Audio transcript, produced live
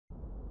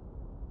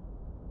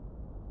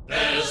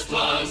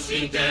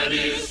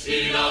interis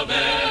illa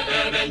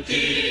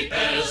vehementi,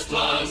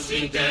 estrans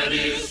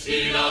interis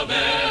illa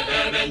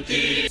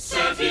vehementi,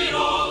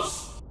 Sephiros.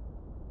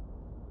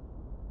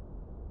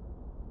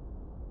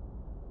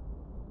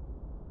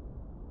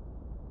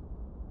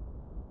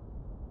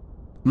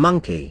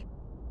 Monkey.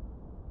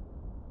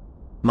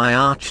 My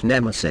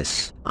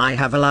arch-nemesis, I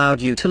have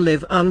allowed you to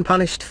live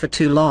unpunished for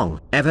too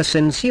long. Ever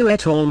since you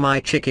ate all my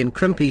chicken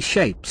crimpy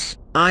shapes,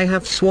 I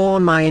have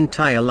sworn my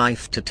entire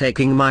life to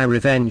taking my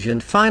revenge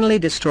and finally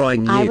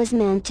destroying you. I was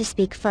meant to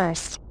speak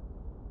first.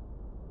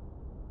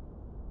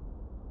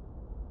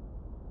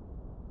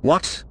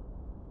 What?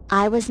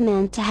 I was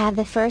meant to have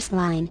the first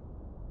line.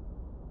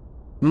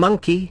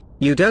 Monkey,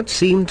 you don't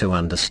seem to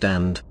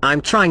understand.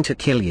 I'm trying to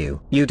kill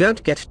you. You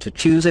don't get to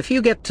choose if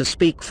you get to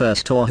speak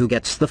first or who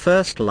gets the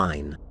first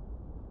line.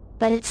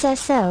 But it says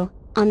so,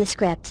 on the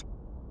script.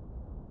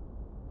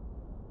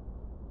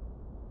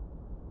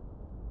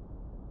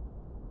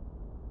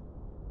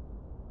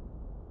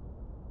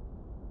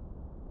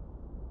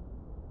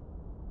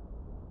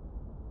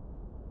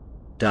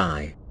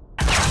 Die.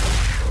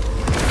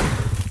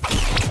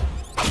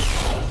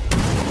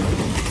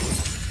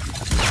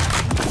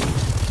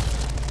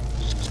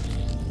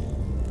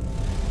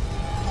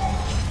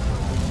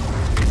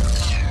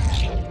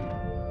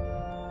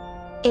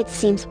 It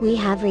seems we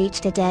have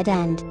reached a dead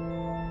end.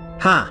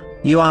 Ha!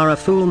 You are a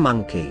fool,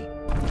 monkey.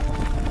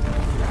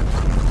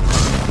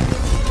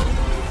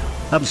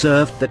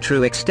 Observed the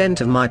true extent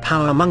of my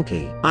power,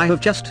 monkey. I have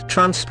just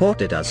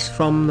transported us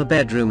from the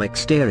bedroom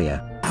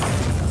exterior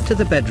to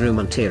the bedroom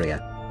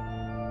interior.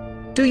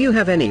 Do you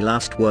have any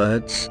last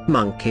words,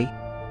 monkey?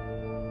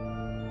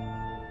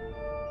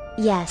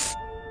 Yes.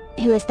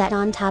 Who is that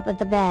on top of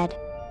the bed?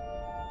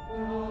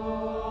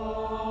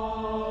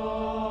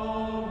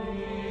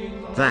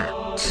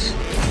 That's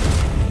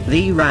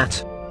the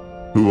rat.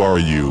 Who are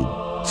you?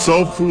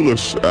 So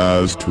foolish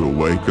as to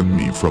awaken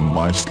me from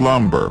my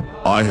slumber.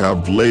 I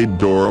have laid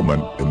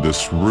dormant in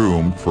this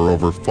room for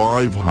over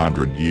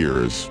 500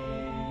 years,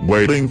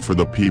 waiting for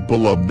the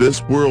people of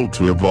this world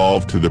to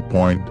evolve to the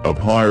point of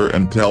higher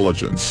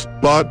intelligence.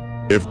 But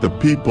if the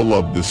people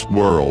of this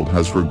world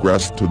has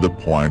regressed to the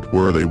point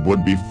where they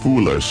would be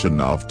foolish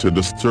enough to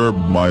disturb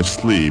my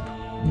sleep,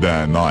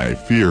 then I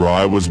fear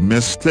I was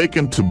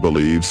mistaken to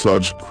believe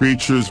such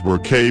creatures were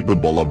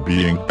capable of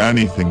being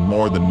anything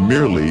more than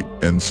merely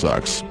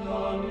insects.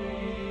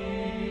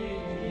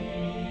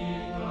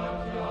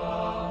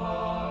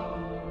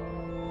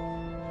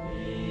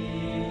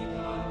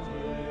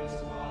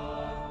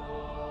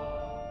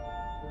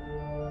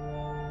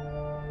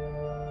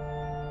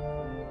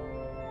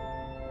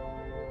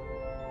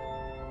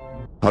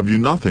 Have you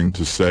nothing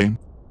to say?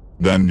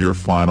 Then your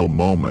final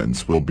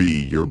moments will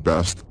be your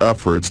best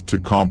efforts to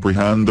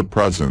comprehend the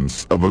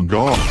presence of a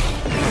god.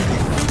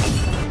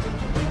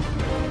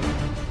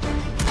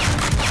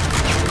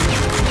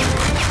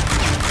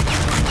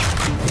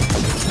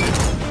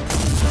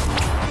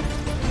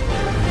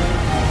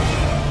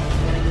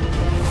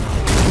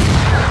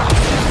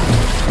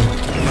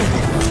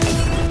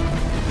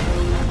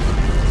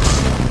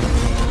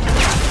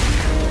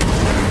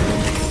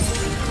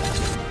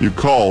 You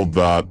call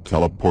that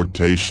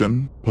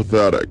teleportation?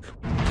 Pathetic.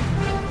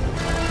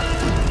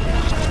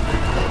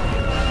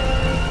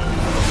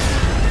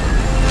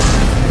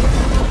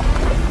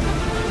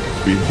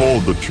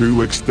 Behold the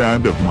true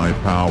extent of my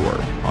power.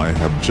 I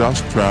have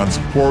just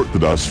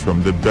transported us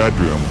from the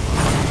bedroom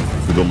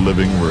to the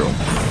living room.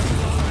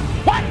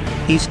 What?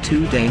 He's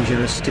too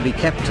dangerous to be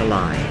kept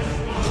alive.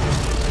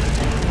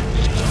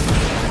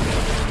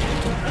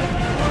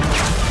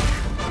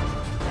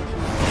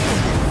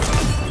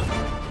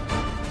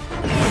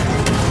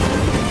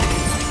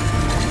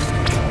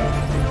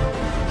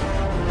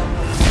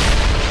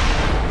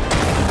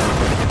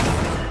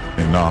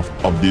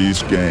 Enough of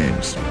these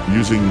games.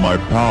 Using my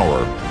power,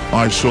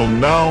 I shall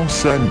now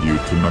send you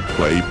to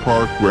Maclay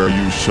Park, where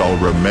you shall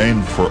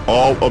remain for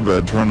all of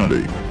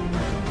eternity.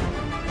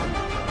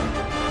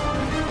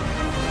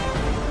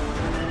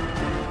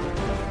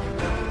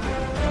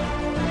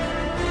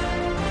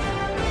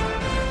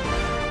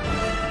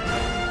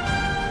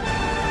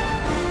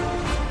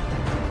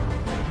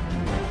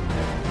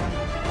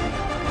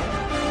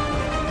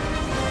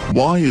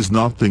 Why is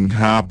nothing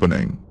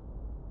happening?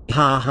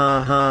 Ha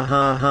ha ha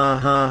ha ha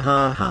ha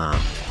ha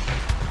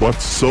ha.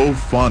 What's so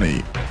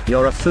funny?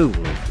 You're a fool.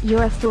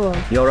 You're a fool.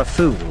 You're a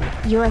fool.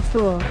 You're a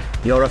fool.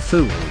 You're a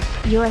fool.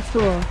 You're a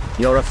fool.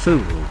 You're a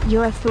fool.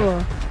 You're a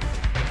fool.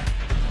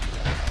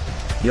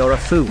 You're a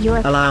fool. You're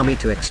a Allow me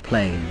to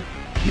explain.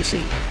 You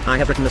see, I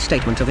have written a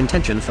statement of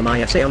intention for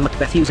my essay on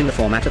Macbeth using the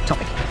format of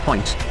topic,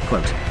 point,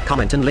 quote,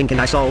 comment and link, and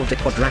I solved a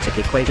quadratic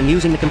equation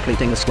using the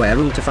completing the square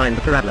rule to find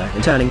the parabola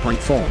in turning point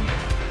form.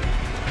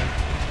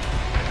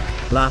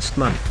 Last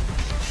month.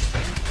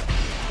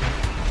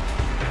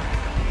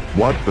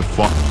 What the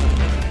fuck?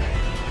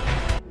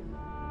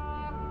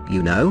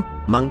 You know,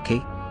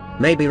 monkey.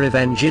 Maybe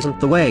revenge isn't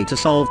the way to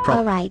solve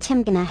problems. Alright,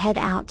 I'm gonna head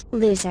out,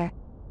 loser.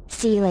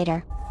 See you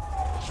later.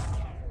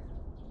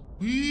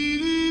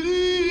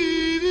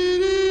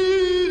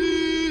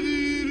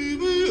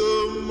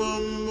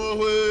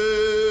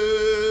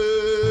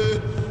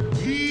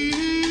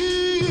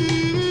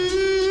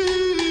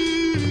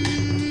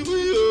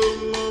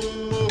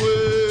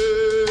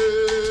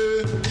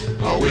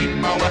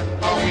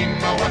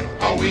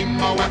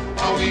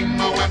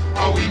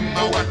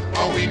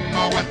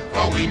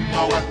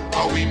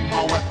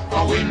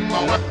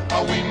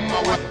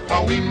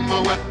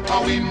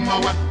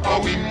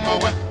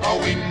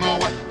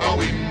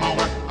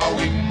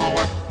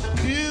 Awimoe,